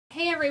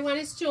everyone,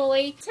 it's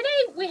Julie.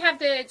 Today we have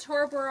the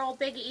Charbroil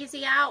Big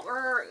Easy out.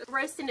 We're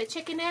roasting the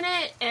chicken in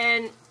it,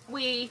 and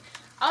we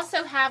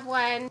also have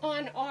one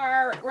on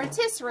our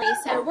rotisserie.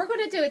 So we're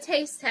going to do a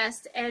taste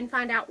test and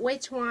find out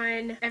which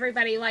one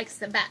everybody likes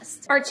the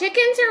best. Our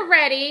chickens are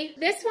ready.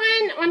 This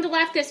one on the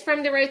left is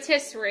from the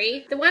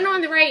rotisserie. The one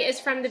on the right is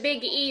from the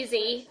Big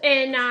Easy.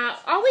 And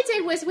all we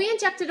did was we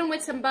injected them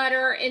with some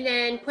butter and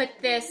then put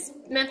this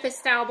Memphis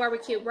style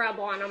barbecue rub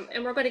on them.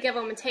 And we're going to give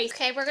them a taste.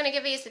 Okay, we're going to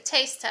give these a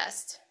taste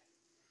test.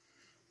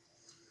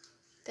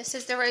 This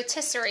is the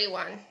rotisserie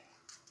one.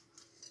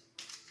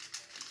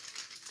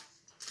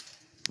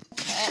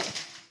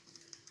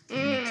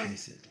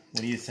 Taste it.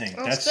 What do you think?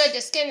 That's good.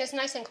 The skin is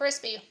nice and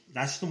crispy.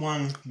 That's the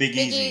one, Big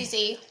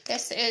Easy.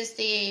 This is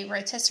the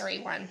rotisserie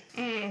one.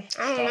 I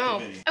don't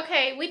know.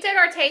 Okay, we did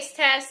our taste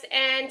test,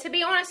 and to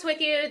be honest with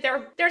you,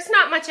 there's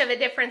not much of a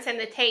difference in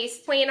the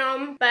taste between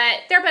them, but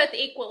they're both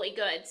equally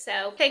good.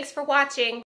 So thanks for watching.